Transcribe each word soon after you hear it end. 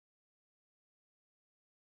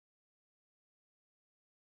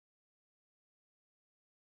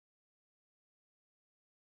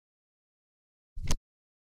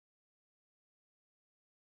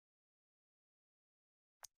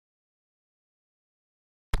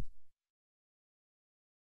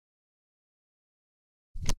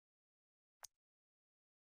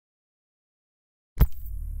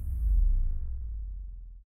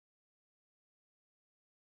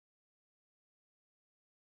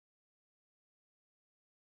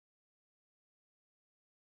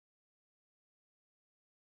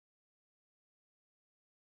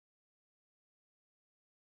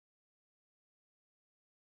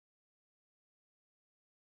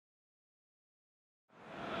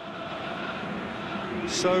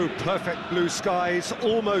So perfect blue skies,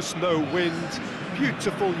 almost no wind,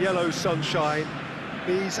 beautiful yellow sunshine.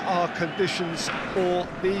 These are conditions for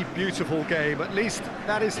the beautiful game. At least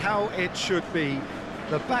that is how it should be.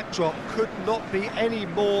 The backdrop could not be any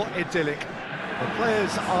more idyllic. The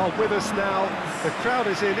players are with us now. The crowd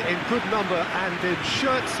is in good number and in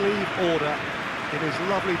shirt-sleeve order. It is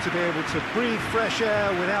lovely to be able to breathe fresh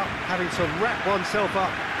air without having to wrap oneself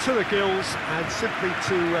up to the gills and simply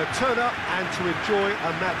to turn up and to enjoy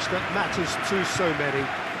a match that matters to so many.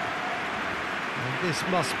 And this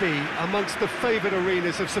must be amongst the favoured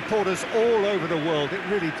arenas of supporters all over the world. It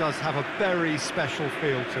really does have a very special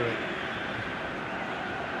feel to it.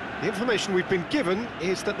 The information we've been given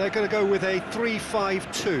is that they're going to go with a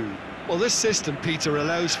 3-5-2. Well, this system, Peter,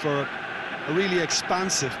 allows for a really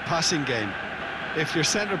expansive passing game. If your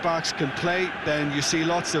centre-backs can play, then you see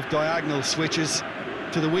lots of diagonal switches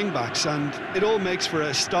to the wing-backs, and it all makes for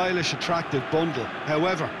a stylish, attractive bundle.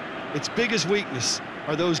 However, its biggest weakness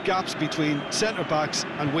are those gaps between centre-backs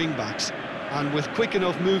and wing-backs, and with quick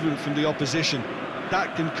enough movement from the opposition,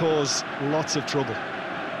 that can cause lots of trouble.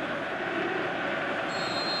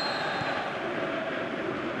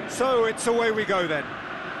 So it's away we go then.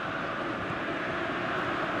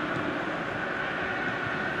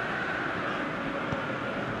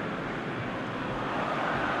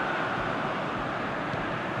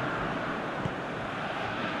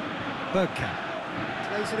 Bergkamp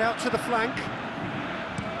plays it out to the flank.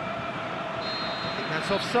 I think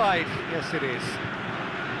that's offside. Yes, it is.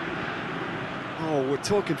 Oh, we're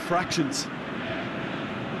talking fractions.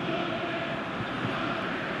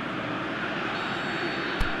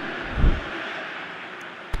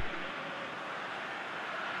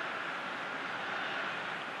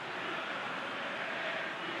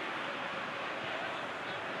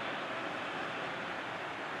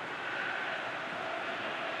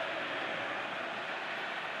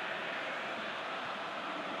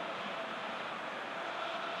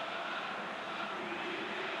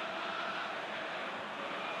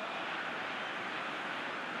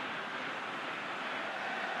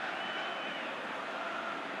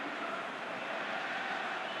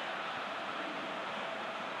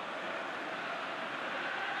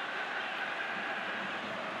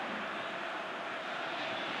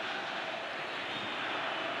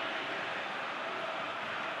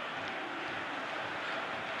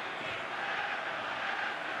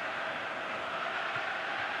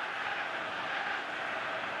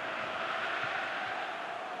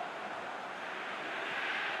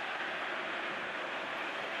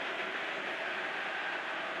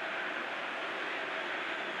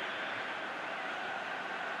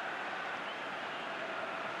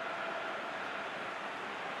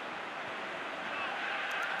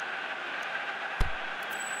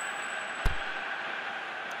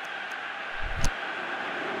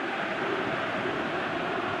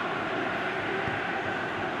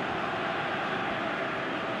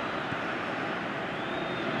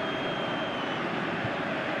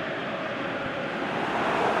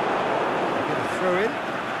 Throw in.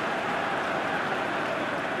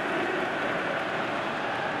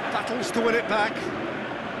 Battles to win it back.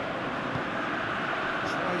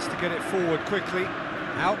 Tries to get it forward quickly.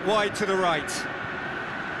 Out wide to the right.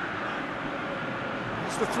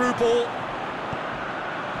 It's the through ball.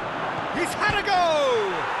 He's had a go!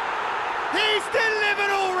 He's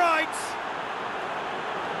delivered all right!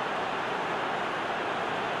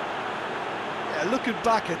 Looking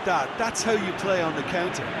back at that, that's how you play on the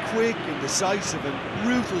counter. Quick and decisive and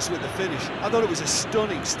ruthless with the finish. I thought it was a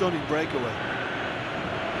stunning, stunning breakaway.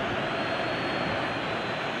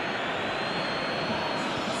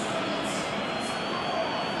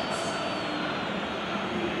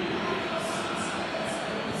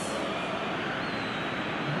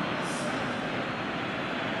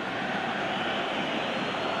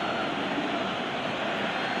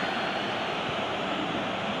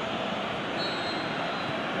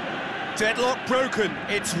 Deadlock broken,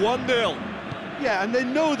 it's 1-0. Yeah, and they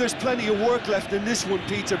know there's plenty of work left in this one,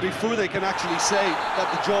 Peter, before they can actually say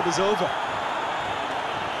that the job is over.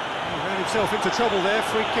 He ran himself into trouble there,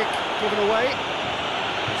 free kick given away.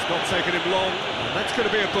 It's not taken him long, and that's going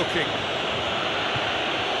to be a booking.